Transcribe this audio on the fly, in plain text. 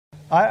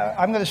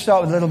I'm going to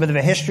start with a little bit of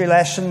a history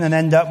lesson and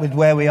end up with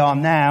where we are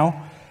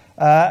now.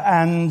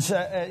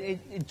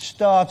 It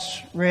starts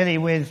really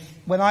with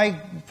when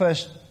I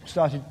first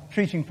started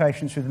treating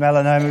patients with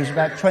melanoma. It was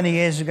about 20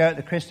 years ago at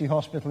the Christie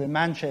Hospital in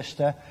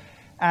Manchester.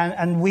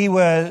 And we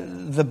were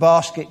the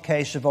basket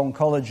case of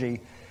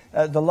oncology.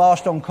 The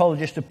last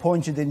oncologist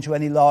appointed into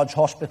any large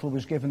hospital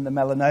was given the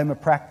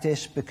melanoma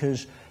practice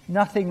because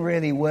nothing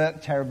really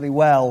worked terribly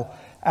well.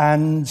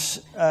 And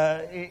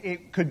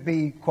it could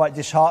be quite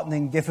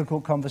disheartening,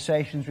 difficult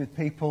conversations with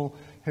people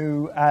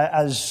who,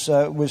 as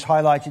was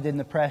highlighted in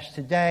the press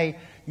today,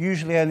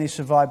 usually only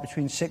survive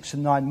between 6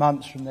 and 9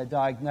 months from their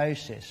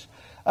diagnosis.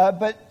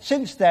 But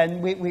since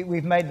then,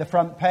 we've made the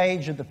front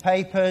page of the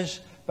papers,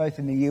 both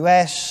in the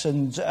US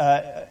and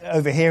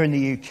over here in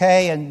the UK,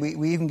 and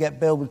we even get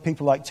billed with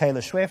people like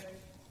Taylor Swift,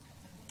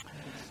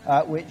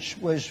 which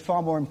was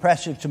far more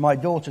impressive to my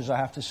daughters, I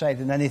have to say,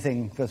 than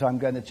anything that I'm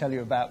going to tell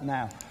you about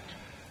now.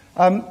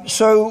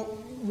 So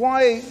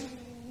why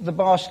the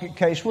basket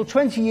case? Well,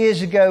 20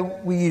 years ago,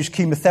 we used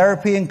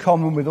chemotherapy in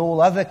common with all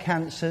other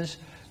cancers,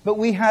 but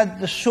we had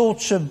the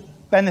sorts of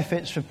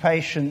benefits for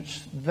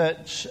patients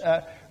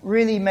that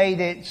really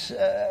made it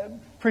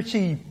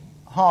pretty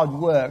hard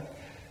work.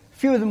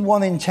 Fewer than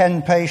 1 in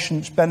 10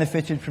 patients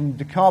benefited from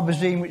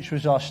dacarbazine, which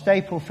was our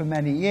staple for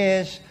many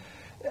years.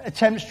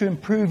 Attempts to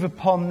improve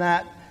upon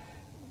that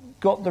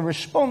got the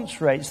response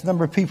rates, the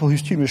number of people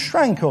whose tumours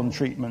shrank on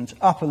treatment,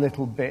 up a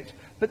little bit.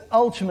 But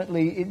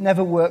ultimately, it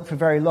never worked for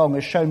very long,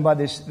 as shown by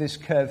this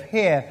curve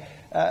here.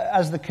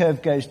 As the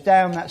curve goes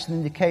down, that's an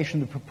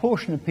indication of the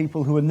proportion of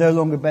people who are no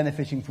longer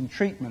benefiting from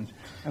treatment.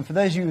 And for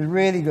those of you with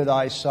really good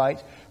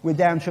eyesight, we're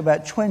down to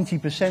about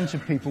 20%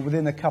 of people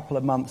within a couple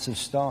of months of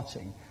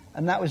starting.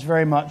 And that was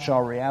very much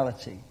our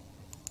reality.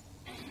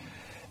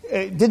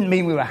 It didn't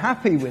mean we were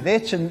happy with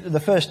it, and the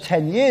first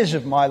 10 years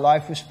of my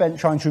life was spent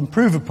trying to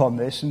improve upon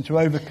this and to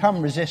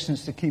overcome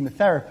resistance to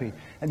chemotherapy.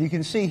 And you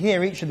can see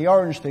here each of the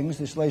orange things.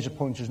 This laser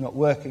pointer is not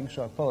working,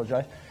 so I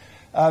apologize.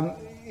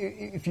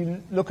 If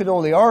you look at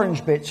all the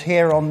orange bits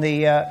here on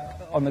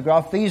the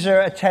graph, these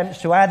are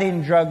attempts to add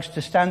in drugs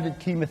to standard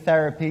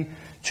chemotherapy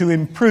to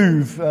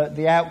improve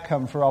the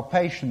outcome for our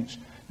patients,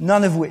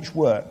 none of which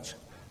worked.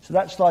 So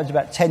that slide's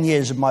about 10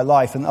 years of my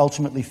life and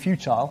ultimately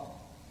futile.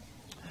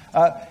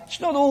 It's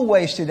not all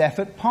wasted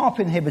effort. PARP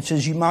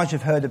inhibitors you might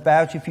have heard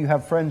about if you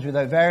have friends with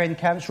ovarian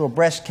cancer or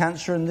breast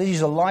cancer, and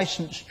these are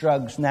licensed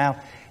drugs now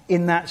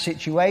in that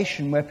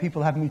situation where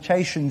people have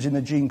mutations in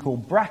a gene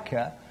called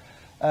BRCA.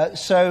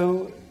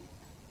 So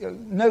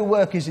no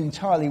work is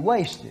entirely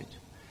wasted.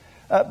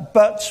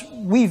 But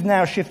we've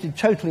now shifted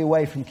totally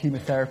away from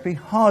chemotherapy,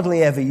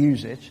 hardly ever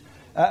use it,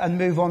 and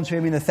move on to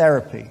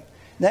immunotherapy.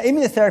 Now,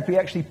 immunotherapy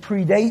actually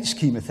predates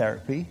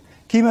chemotherapy.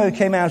 Chemo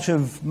came out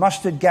of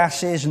mustard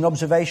gases and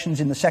observations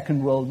in the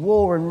Second World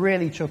War and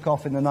really took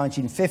off in the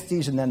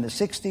 1950s and then the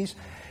 60s.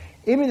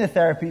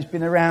 Immunotherapy has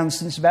been around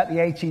since about the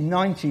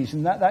 1890s,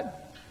 and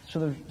that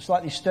sort of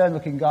slightly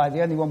stern-looking guy,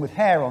 the only one with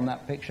hair on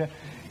that picture,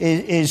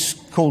 is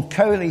called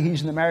Coley.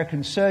 He's an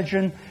American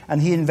surgeon,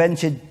 and he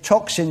invented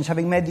toxins,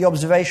 having made the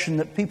observation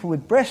that people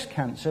with breast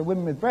cancer,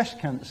 women with breast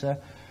cancer,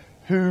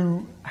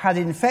 who had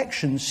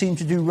infections seemed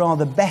to do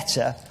rather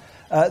better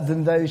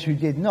than those who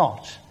did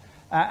not.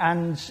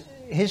 And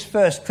his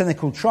first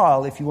clinical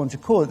trial, if you want to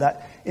call it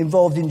that,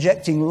 involved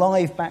injecting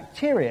live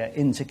bacteria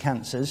into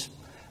cancers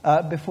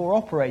before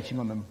operating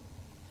on them.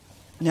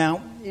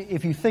 Now,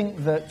 if you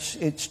think that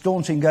it's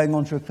daunting going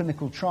on to a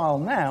clinical trial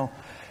now,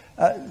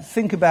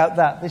 think about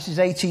that. This is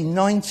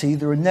 1890.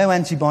 There are no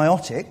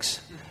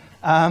antibiotics.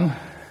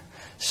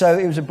 So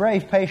it was a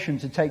brave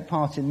patient to take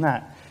part in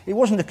that. It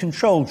wasn't a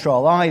controlled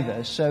trial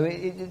either, so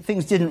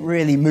things didn't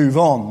really move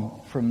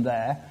on from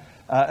there,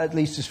 at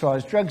least as far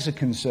as drugs are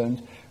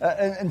concerned,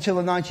 until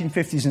the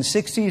 1950s and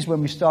 60s,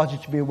 when we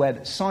started to be aware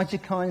that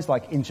cytokines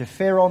like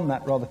interferon,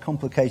 that rather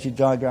complicated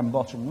diagram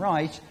bottom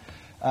right,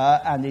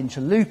 and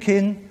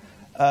interleukin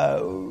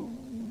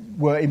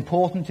were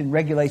important in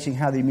regulating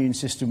how the immune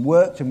system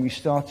worked, and we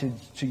started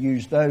to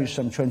use those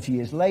some 20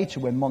 years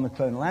later when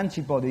monoclonal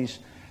antibodies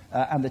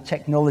and the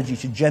technology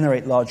to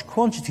generate large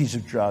quantities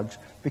of drugs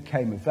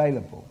became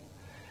available.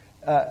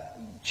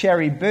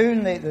 Thierry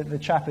Boone, the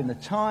chap in the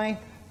tie,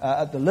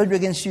 at the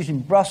Ludwig Institute in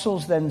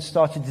Brussels, then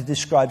started to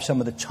describe some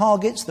of the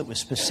targets that were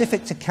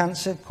specific to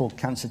cancer, called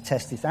cancer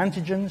testis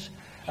antigens,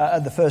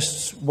 the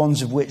first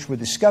ones of which were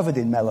discovered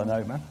in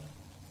melanoma.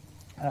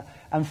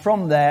 And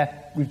from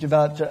there, we've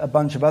developed a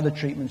bunch of other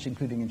treatments,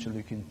 including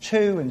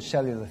interleukin-2 and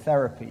cellular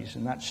therapies.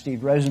 And that's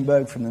Steve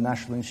Rosenberg from the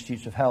National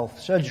Institutes of Health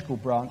surgical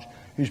branch,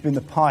 who's been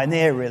the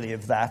pioneer, really,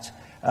 of that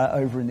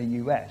over in the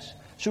US.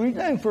 So we've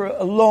known for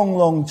a long,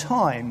 long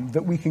time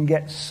that we can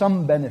get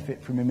some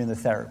benefit from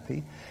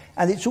immunotherapy.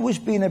 And it's always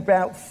been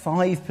about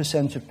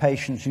 5% of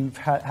patients who've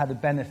had a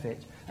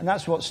benefit. And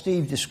that's what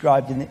Steve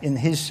described in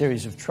his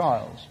series of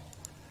trials.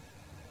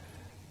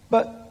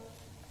 But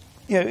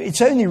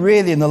it's only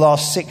really in the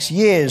last 6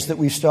 years that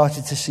we've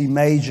started to see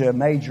major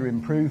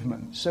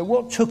improvements. So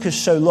what took us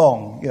so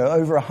long,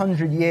 over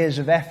 100 years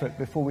of effort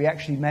before we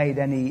actually made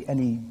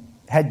any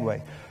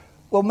headway?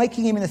 Well,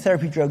 making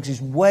immunotherapy drugs is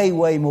way,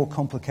 way more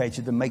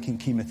complicated than making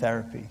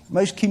chemotherapy.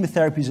 Most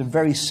chemotherapies are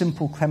very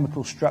simple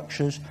chemical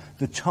structures.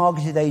 The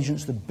targeted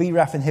agents, the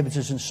BRAF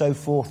inhibitors and so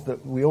forth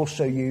that we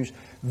also use,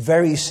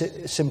 very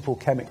simple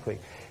chemically.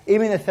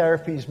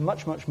 Immunotherapy is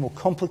much, much more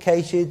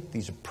complicated.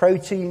 These are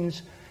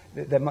proteins.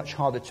 They're much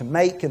harder to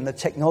make, and the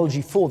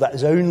technology for that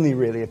has only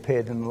really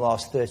appeared in the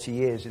last 30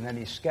 years in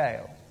any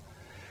scale.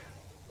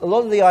 A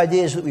lot of the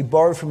ideas that we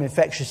borrowed from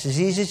infectious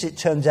diseases, it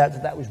turns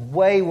out that was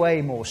way,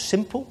 way more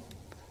simple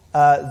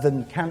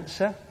than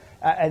cancer.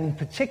 And in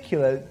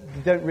particular,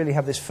 you don't really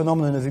have this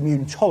phenomenon of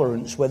immune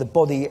tolerance where the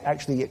body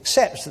actually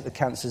accepts that the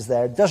cancer's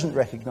there, doesn't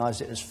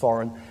recognize it as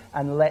foreign,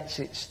 and lets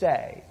it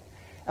stay.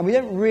 And we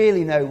don't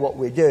really know what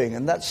we're doing,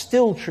 and that's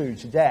still true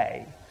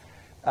today.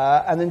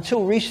 And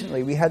until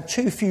recently, we had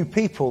too few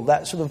people.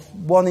 That sort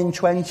of 1 in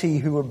 20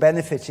 who were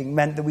benefiting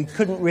meant that we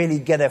couldn't really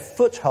get a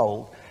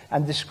foothold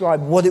and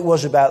describe what it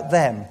was about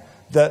them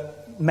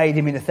that made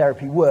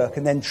immunotherapy work,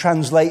 and then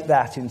translate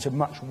that into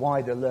much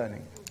wider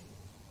learning.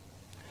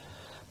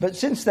 But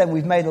since then,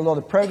 we've made a lot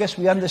of progress.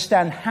 We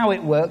understand how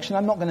it works, and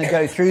I'm not going to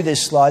go through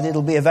this slide.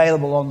 It'll be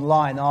available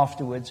online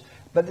afterwards.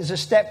 But there's a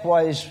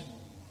stepwise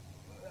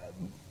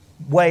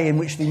way in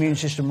which the immune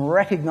system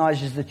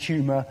recognizes the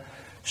tumor,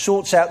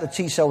 sorts out the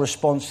T-cell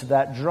response to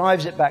that,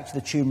 drives it back to the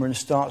tumor, and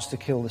starts to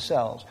kill the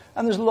cells.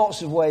 And there's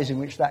lots of ways in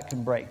which that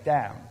can break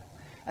down.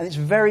 And it's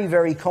very,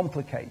 very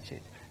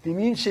complicated. The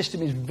immune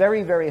system is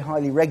very, very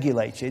highly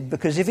regulated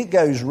because if it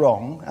goes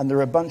wrong, and there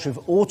are a bunch of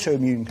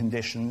autoimmune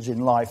conditions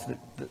in life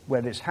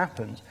where this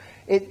happens,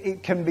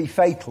 it can be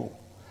fatal.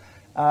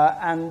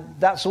 And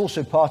that's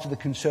also part of the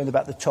concern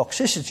about the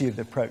toxicity of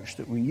the approach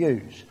that we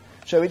use.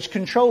 So it's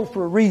controlled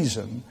for a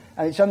reason,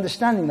 and it's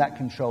understanding that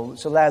control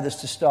that's allowed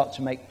us to start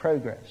to make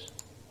progress.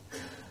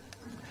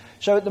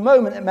 So at the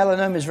moment,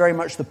 melanoma is very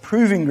much the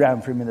proving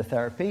ground for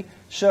immunotherapy.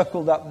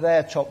 Circled up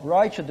there, top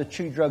right, are the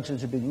 2 drugs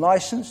that have been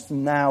licensed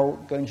and now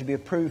going to be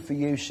approved for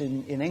use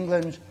in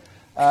England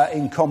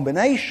in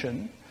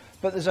combination.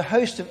 But there's a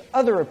host of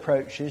other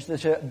approaches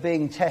that are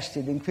being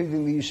tested,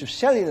 including the use of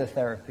cellular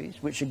therapies,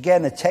 which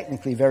again are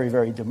technically very,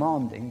 very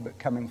demanding, but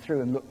coming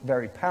through and look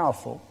very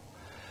powerful.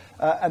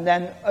 And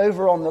then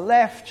over on the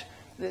left,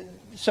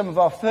 some of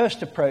our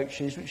first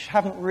approaches, which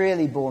haven't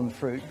really borne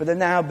fruit, but are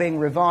now being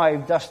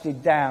revived,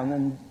 dusted down,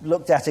 and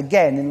looked at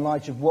again in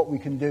light of what we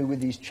can do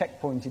with these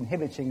checkpoint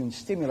inhibiting and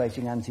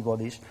stimulating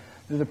antibodies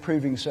that are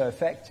proving so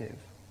effective.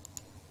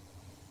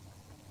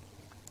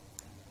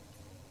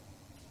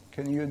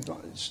 Can you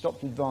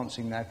stop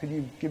advancing now? Could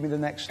you give me the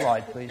next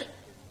slide, please?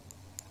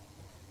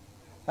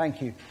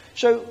 Thank you.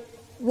 So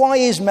why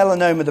is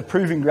melanoma the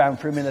proving ground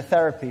for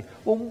immunotherapy?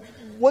 Well,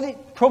 what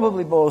it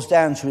probably boils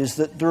down to is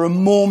that there are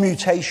more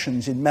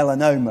mutations in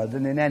melanoma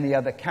than in any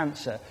other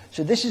cancer.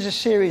 So this is a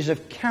series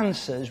of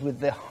cancers with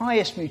the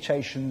highest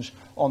mutations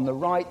on the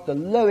right, the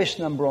lowest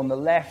number on the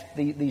left.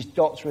 These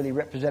dots really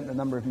represent the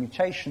number of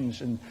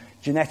mutations and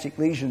genetic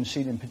lesions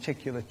seen in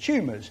particular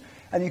tumors.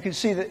 And you can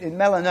see that in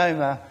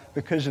melanoma,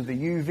 because of the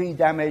UV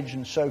damage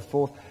and so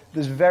forth,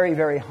 there's very,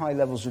 very high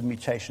levels of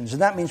mutations.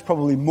 And that means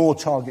probably more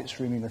targets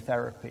for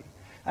immunotherapy.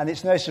 And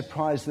it's no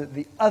surprise that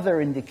the other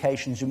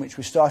indications in which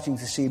we're starting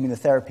to see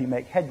immunotherapy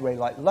make headway,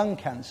 like lung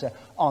cancer,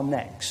 are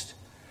next.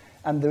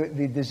 And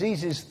the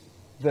diseases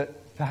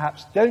that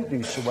perhaps don't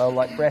do so well,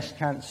 like breast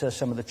cancer,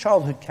 some of the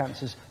childhood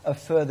cancers, are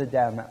further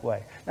down that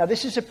way. Now,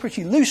 this is a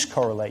pretty loose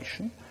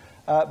correlation,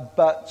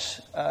 but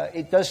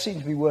it does seem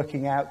to be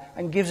working out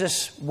and gives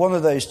us one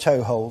of those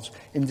toeholds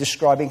in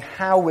describing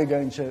how we're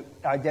going to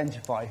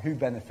identify who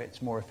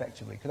benefits more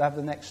effectively. Could I have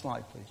the next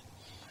slide, please?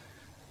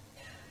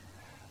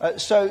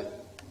 So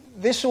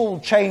this all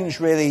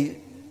changed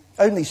really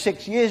only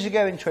 6 years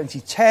ago in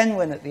 2010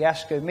 when at the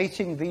ASCO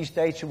meeting these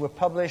data were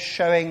published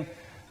showing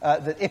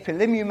that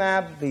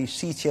ipilimumab, the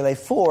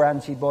CTLA-4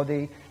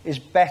 antibody, is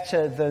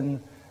better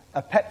than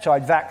a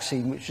peptide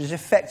vaccine, which is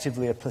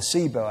effectively a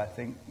placebo, I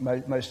think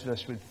most of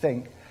us would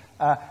think.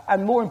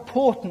 And more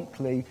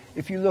importantly,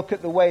 if you look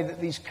at the way that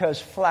these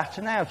curves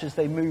flatten out as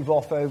they move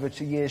off over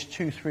to years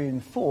 2, 3,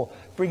 and 4,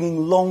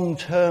 bringing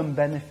long-term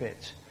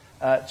benefit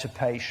to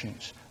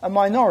patients. A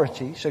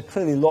minority, so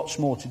clearly lots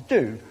more to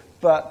do,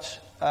 but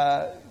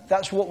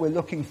that's what we're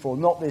looking for,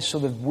 not this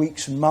sort of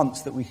weeks and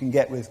months that we can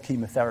get with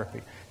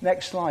chemotherapy.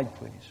 Next slide,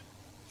 please.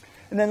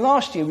 And then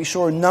last year we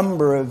saw a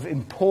number of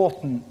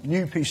important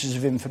new pieces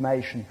of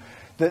information.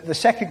 The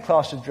second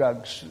class of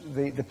drugs,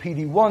 the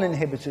PD-1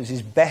 inhibitors,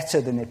 is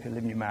better than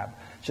ipilimumab.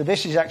 So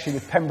this is actually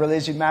with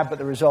pembrolizumab, but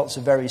the results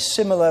are very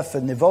similar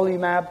for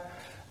nivolumab.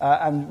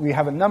 And we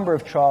have a number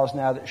of trials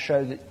now that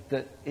show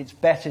that it's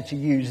better to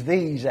use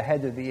these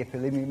ahead of the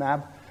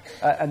ipilimumab.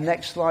 And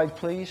next slide,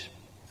 please.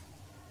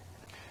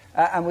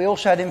 And we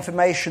also had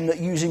information that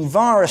using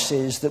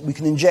viruses that we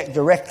can inject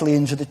directly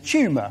into the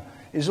tumor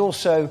is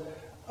also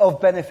of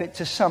benefit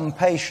to some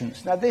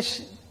patients. Now,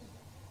 this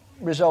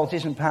result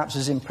isn't perhaps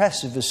as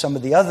impressive as some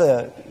of the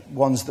other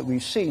ones that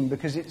we've seen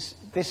because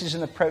this is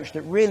an approach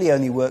that really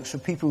only works for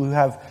people who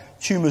have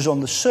tumors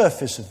on the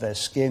surface of their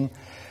skin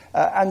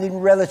and in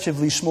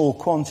relatively small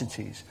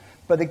quantities.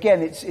 But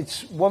again,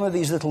 it's one of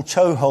these little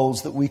toe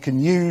holes that we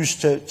can use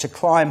to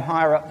climb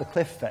higher up the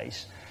cliff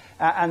face.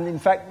 And in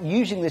fact,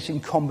 using this in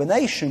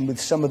combination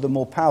with some of the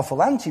more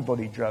powerful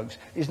antibody drugs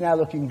is now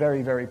looking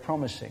very, very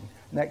promising.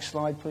 Next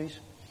slide, please.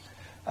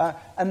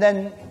 And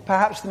then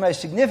perhaps the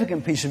most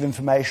significant piece of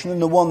information, and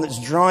the one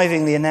that's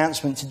driving the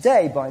announcement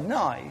today by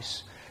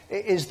NICE,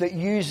 is that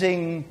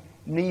using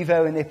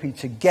Nivo and Ipi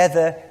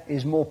together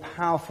is more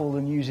powerful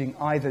than using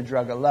either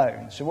drug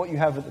alone. So what you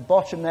have at the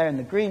bottom there in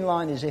the green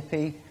line is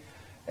Ipi,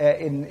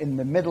 in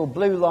the middle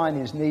blue line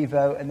is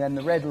Nivo, and then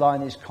the red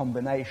line is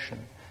combination.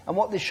 And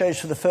what this shows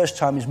for the first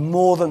time is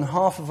more than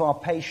half of our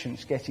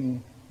patients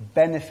getting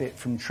benefit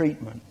from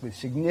treatment with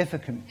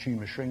significant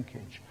tumour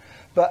shrinkage.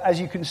 But as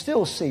you can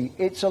still see,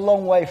 it's a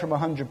long way from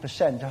 100%.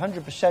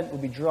 100% will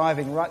be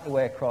driving right the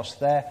way across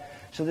there,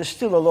 so there's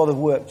still a lot of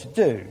work to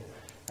do.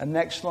 And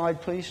next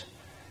slide, please.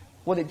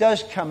 What it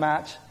does come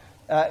at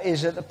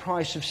is at the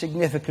price of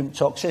significant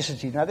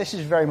toxicity. Now, this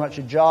is very much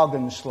a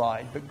jargon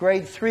slide, but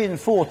grade 3 and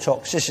 4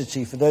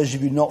 toxicity, for those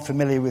of you not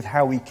familiar with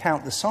how we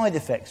count the side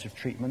effects of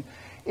treatment,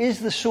 is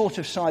the sort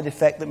of side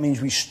effect that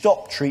means we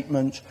stop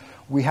treatment,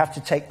 we have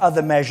to take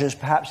other measures,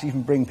 perhaps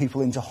even bring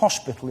people into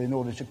hospital in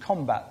order to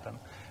combat them.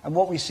 And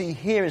what we see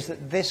here is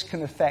that this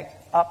can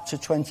affect up to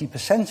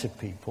 20% of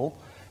people.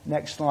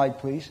 Next slide,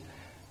 please.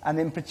 And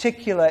in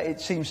particular,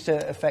 it seems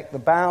to affect the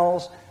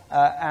bowels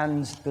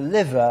and the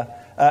liver,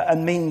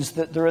 and means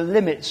that there are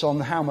limits on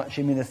how much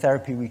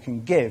immunotherapy we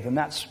can give. And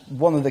that's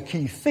one of the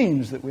key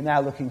themes that we're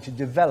now looking to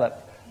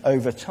develop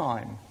over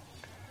time.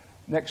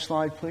 Next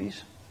slide,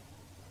 please.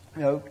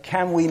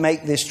 Can we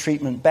make this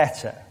treatment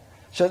better?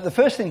 So the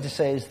first thing to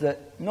say is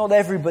that not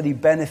everybody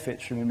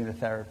benefits from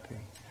immunotherapy.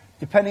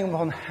 Depending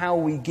on how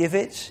we give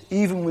it,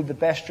 even with the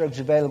best drugs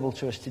available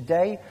to us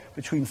today,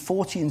 between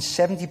 40 and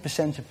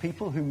 70% of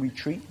people whom we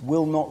treat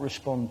will not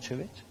respond to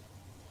it.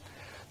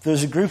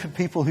 There's a group of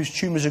people whose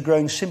tumours are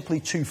growing simply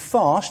too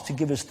fast to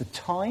give us the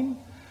time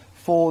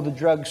for the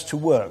drugs to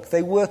work.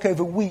 They work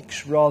over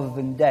weeks rather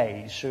than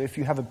days. So if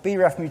you have a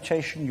BRAF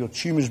mutation, your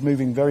tumour's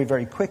moving very,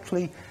 very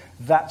quickly.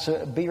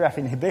 BRAF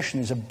inhibition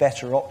is a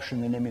better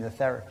option than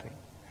immunotherapy.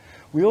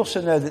 We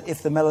also know that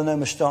if the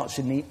melanoma starts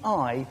in the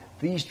eye,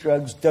 these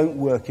drugs don't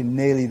work in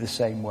nearly the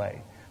same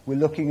way. We're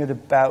looking at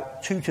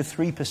about 2 to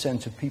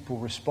 3% of people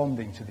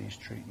responding to these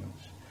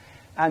treatments.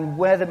 And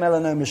where the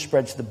melanoma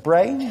spreads to the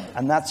brain,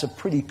 and that's a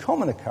pretty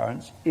common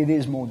occurrence, it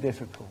is more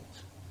difficult.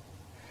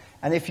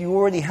 And if you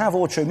already have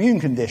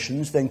autoimmune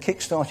conditions, then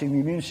kickstarting the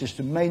immune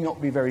system may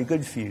not be very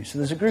good for you. So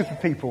there's a group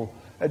of people,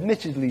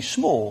 admittedly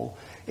small,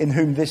 in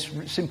whom this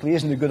simply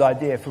isn't a good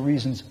idea for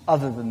reasons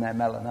other than their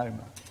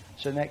melanoma.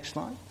 So next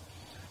slide.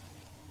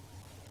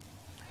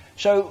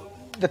 So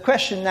the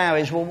question now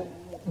is, well,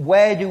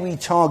 where do we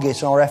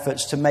target our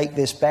efforts to make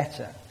this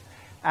better?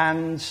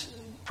 And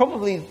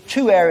probably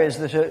two areas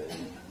that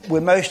we're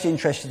most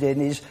interested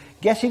in is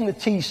getting the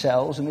T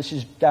cells, and this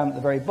is down at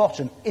the very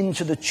bottom,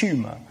 into the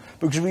tumour,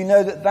 because we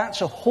know that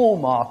that's a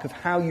hallmark of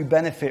how you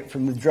benefit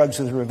from the drugs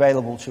that are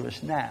available to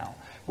us now.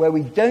 Where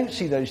we don't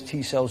see those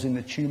T cells in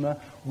the tumour,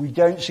 we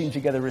don't seem to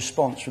get a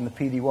response from the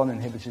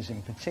PD-1 inhibitors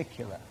in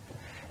particular.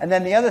 And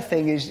then the other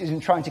thing is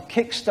in trying to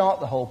kickstart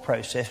the whole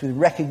process with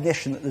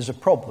recognition that there's a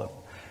problem.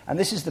 And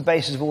this is the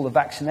basis of all the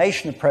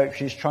vaccination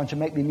approaches, trying to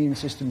make the immune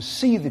system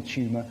see the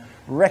tumour,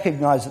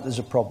 recognize that there's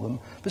a problem.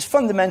 But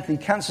fundamentally,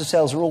 cancer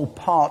cells are all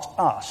part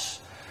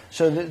us.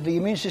 So the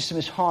immune system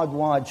is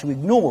hardwired to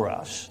ignore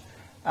us,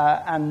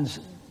 and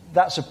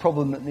that's a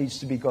problem that needs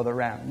to be got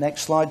around.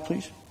 Next slide,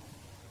 please.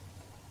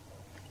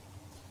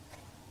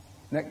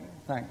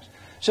 Thanks.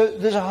 So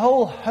there's a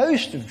whole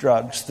host of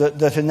drugs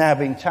that are now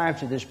being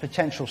touted as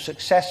potential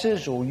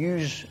successors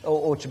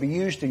or to be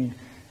used in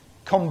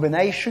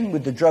combination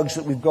with the drugs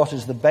that we've got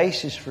as the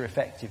basis for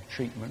effective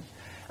treatment.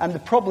 And the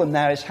problem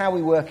now is how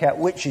we work out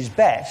which is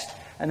best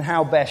and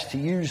how best to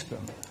use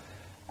them.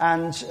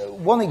 And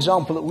one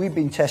example that we've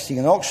been testing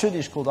in Oxford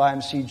is called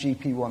IMC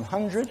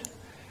GP100.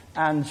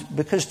 And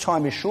because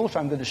time is short,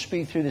 I'm going to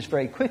speed through this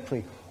very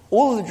quickly.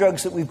 All of the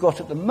drugs that we've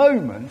got at the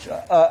moment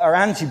are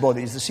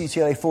antibodies, the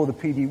CTLA-4, the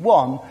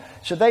PD-1,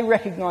 so they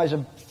recognize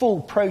a full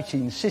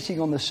protein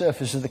sitting on the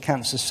surface of the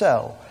cancer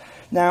cell.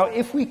 Now,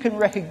 if we can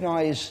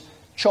recognize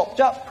chopped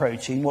up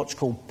protein, what's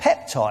called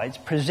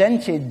peptides,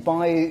 presented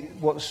by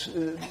what's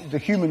the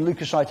human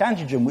leukocyte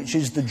antigen, which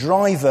is the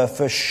driver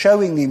for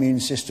showing the immune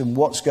system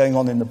what's going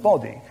on in the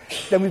body,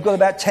 then we've got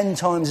about 10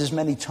 times as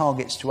many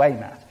targets to aim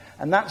at.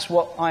 And that's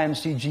what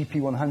IMC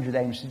GP100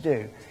 aims to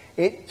do.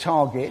 It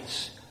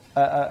targets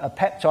a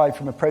peptide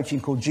from a protein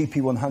called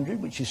GP100,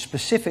 which is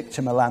specific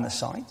to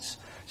melanocytes.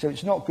 So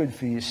it's not good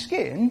for your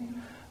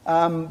skin,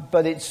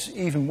 but it's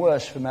even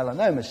worse for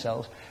melanoma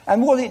cells.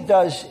 And what it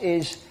does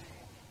is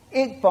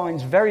it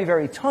binds very,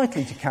 very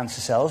tightly to cancer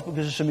cells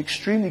because of some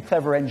extremely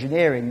clever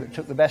engineering that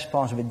took the best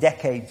part of a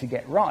decade to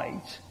get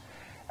right.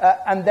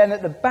 And then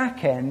at the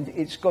back end,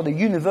 it's got a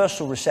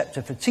universal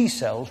receptor for T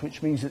cells,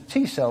 which means that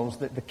T cells,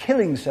 the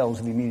killing cells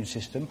of the immune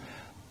system,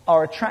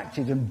 are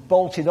attracted and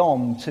bolted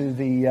on to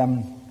the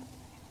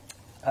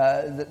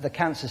the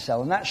cancer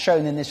cell, and that's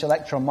shown in this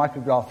electron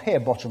micrograph here,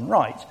 bottom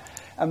right.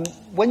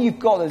 When you've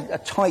got a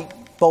tight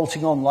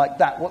bolting on like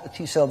that, what the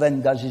T cell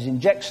then does is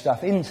inject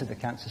stuff into the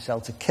cancer cell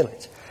to kill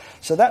it.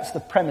 So that's the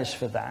premise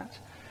for that.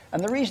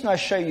 And the reason I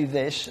show you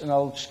this, and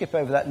I'll skip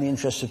over that in the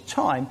interest of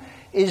time,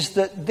 is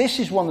that this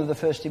is one of the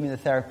first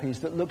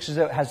immunotherapies that looks as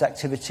though it has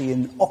activity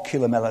in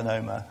ocular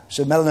melanoma,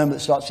 so melanoma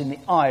that starts in the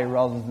eye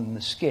rather than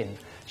the skin.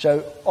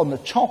 So on the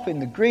top in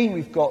the green,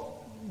 we've got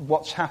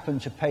what's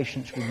happened to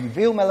patients with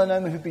uveal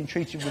melanoma who've been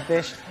treated with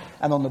this,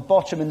 and on the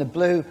bottom in the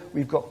blue,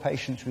 we've got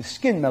patients with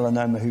skin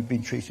melanoma who've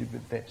been treated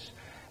with this.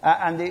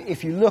 And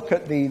if you look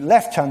at the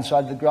left-hand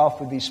side of the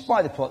graph with these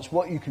spider plots,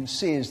 what you can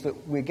see is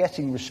that we're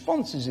getting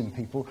responses in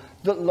people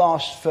that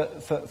last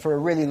for a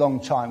really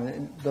long time,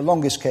 in the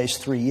longest case,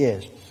 3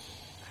 years.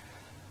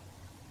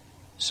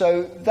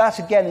 So that,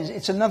 again,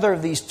 it's another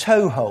of these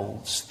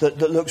toeholds that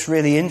looks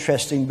really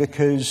interesting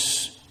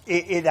because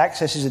it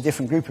accesses a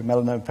different group of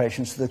melanoma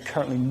patients that are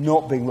currently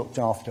not being looked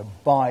after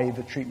by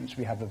the treatments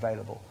we have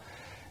available.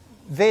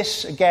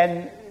 This,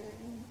 again,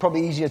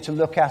 probably easier to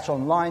look at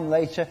online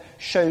later,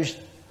 shows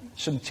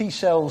some T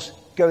cells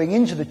going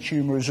into the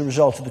tumour as a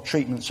result of the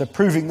treatment, so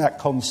proving that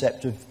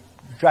concept of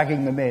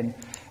dragging them in.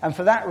 And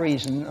for that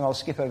reason, and I'll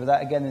skip over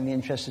that again in the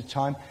interest of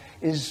time,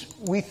 is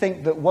we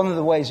think that one of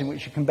the ways in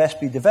which it can best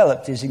be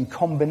developed is in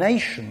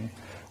combination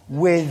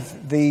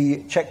with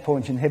the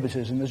checkpoint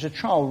inhibitors. And there's a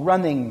trial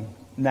running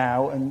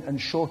now and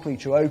shortly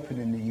to open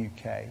in the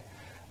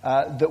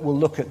UK that will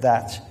look at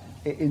that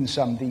in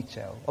some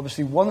detail.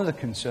 Obviously, one of the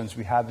concerns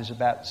we have is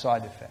about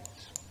side effects.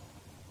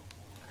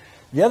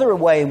 The other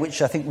way in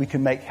which I think we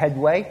can make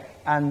headway,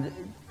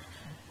 and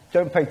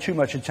don't pay too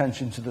much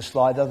attention to the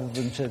slide other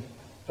than to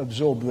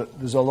absorb that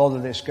there's a lot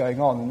of this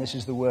going on, and this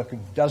is the work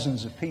of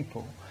dozens of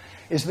people,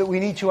 is that we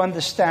need to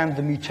understand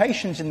the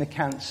mutations in the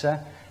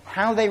cancer,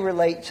 how they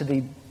relate to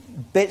the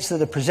bits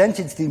that are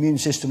presented to the immune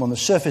system on the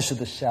surface of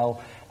the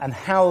cell, and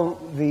how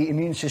the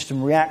immune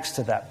system reacts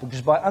to that.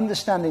 Because by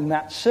understanding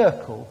that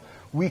circle,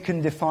 we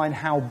can define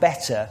how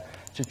better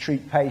to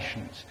treat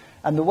patients.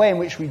 And the way in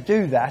which we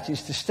do that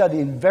is to study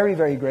in very,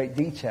 very great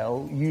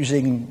detail,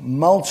 using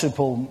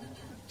multiple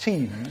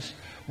teams,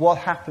 what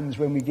happens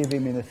when we give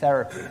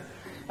immunotherapy.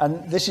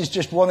 And this is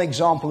just one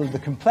example of the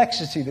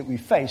complexity that we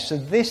face. So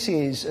this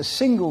is a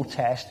single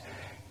test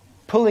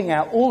pulling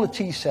out all the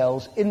T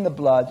cells in the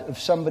blood of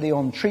somebody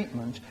on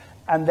treatment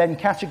and then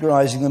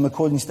categorizing them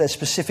according to their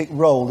specific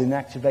role in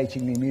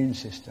activating the immune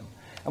system.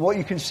 And what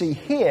you can see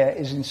here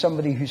is in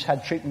somebody who's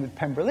had treatment with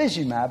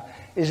pembrolizumab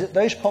is that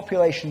those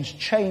populations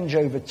change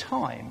over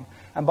time.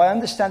 And by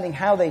understanding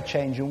how they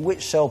change and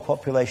which cell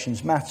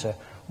populations matter,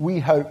 we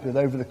hope that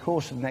over the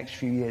course of the next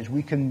few years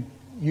we can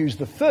use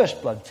the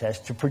first blood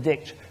test to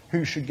predict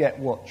who should get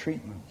what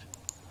treatment.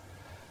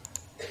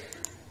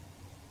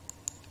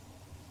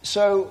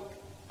 So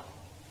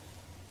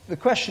the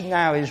question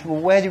now is, well,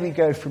 where do we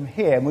go from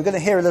here? And we're going to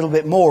hear a little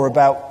bit more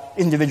about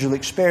individual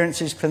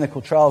experiences,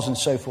 clinical trials, and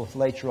so forth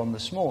later on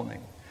this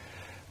morning.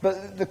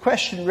 But the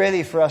question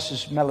really for us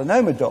as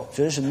melanoma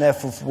doctors, and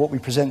therefore for what we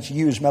present to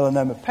you as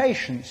melanoma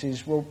patients,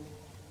 is, well,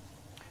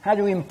 how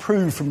do we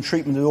improve from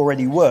treatment that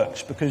already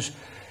works? Because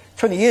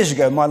 20 years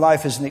ago, my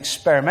life as an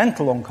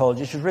experimental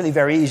oncologist was really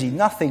very easy.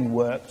 Nothing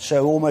worked,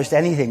 so almost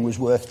anything was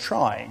worth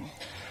trying.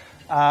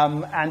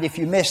 And if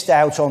you missed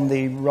out on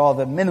the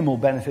rather minimal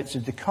benefits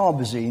of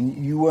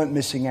dacarbazine, you weren't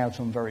missing out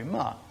on very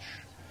much.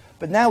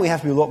 But now we have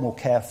to be a lot more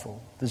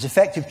careful. There's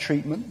effective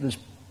treatment. There's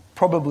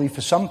probably,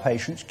 for some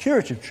patients,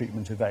 curative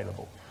treatment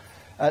available.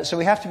 So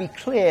we have to be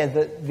clear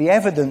that the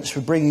evidence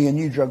for bringing a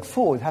new drug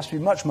forward has to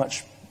be much,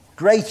 much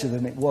greater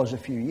than it was a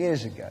few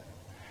years ago.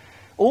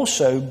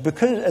 Also,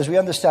 because as we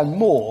understand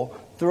more,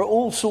 there are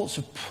all sorts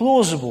of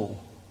plausible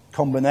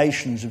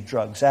combinations of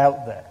drugs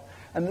out there.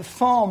 And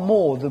far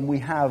more than we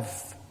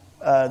have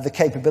the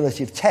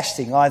capability of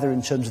testing, either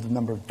in terms of the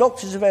number of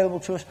doctors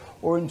available to us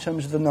or in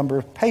terms of the number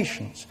of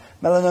patients.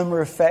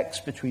 Melanoma affects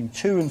between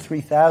 2,000 and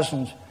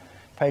 3,000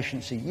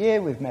 patients a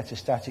year with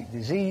metastatic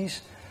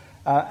disease.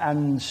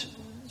 And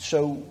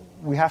so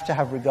we have to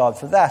have regard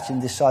for that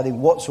in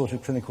deciding what sort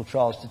of clinical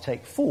trials to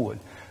take forward.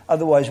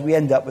 Otherwise, we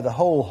end up with a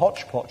whole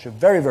hodgepodge of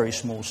very, very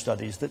small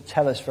studies that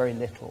tell us very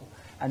little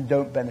and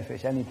don't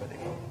benefit anybody.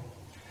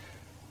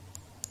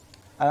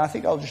 And I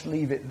think I'll just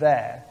leave it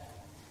there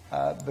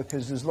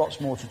because there's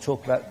lots more to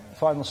talk about.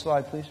 Final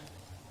slide, please.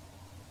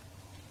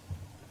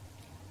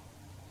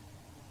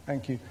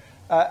 Thank you.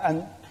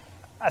 And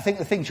I think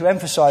the thing to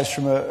emphasize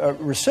from a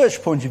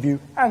research point of view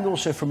and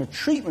also from a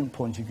treatment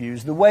point of view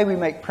is the way we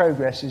make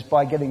progress is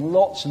by getting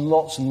lots and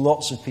lots and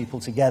lots of people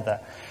together.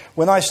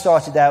 When I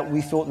started out,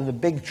 we thought that a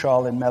big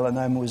trial in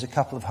melanoma was a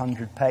couple of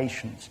hundred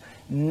patients.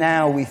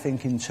 Now we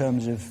think in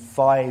terms of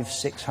 500,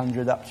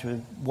 600 up to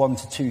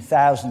 1,000 to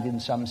 2,000 in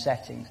some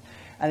settings.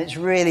 And it's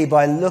really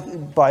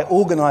by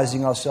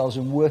organizing ourselves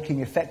and working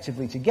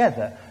effectively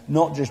together,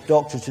 not just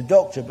doctor to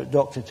doctor, but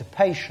doctor to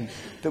patient,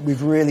 that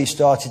we've really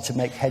started to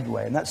make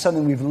headway. And that's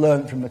something we've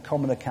learned from the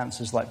commoner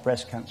cancers like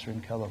breast cancer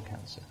and colon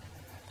cancer.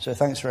 So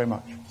thanks very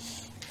much.